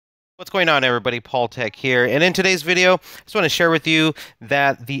What's going on, everybody? Paul Tech here, and in today's video, I just want to share with you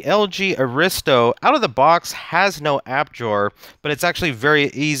that the LG Aristo out of the box has no app drawer, but it's actually very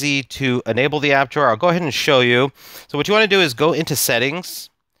easy to enable the app drawer. I'll go ahead and show you. So what you want to do is go into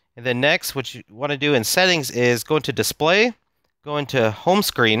settings, and then next what you want to do in settings is go into display, go into home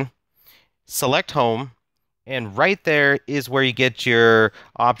screen, select home, and right there is where you get your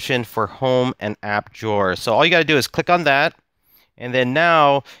option for home and app drawer. So all you got to do is click on that. And then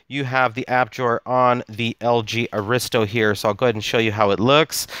now you have the app drawer on the LG Aristo here. So I'll go ahead and show you how it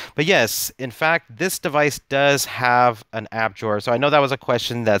looks. But yes, in fact, this device does have an app drawer. So I know that was a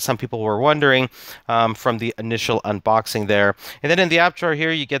question that some people were wondering from the initial unboxing there. And then in the app drawer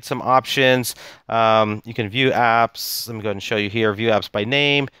here, you get some options. You can view apps. Let me go ahead and show you here. View apps by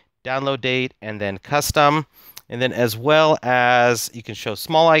name, download date, and then custom. And then as well as you can show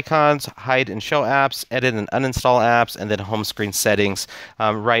small icons, hide and show apps, edit and uninstall apps, and then home screen settings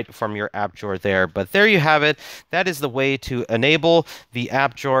right from your app drawer there. But there you have it. That is the way to enable the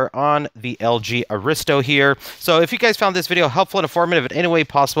app drawer on the LG Aristo here. So if you guys found this video helpful and informative in any way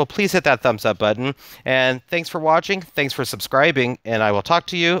possible, please hit that thumbs up button. And thanks for watching. Thanks for subscribing. And I will talk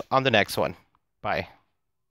to you on the next one. Bye.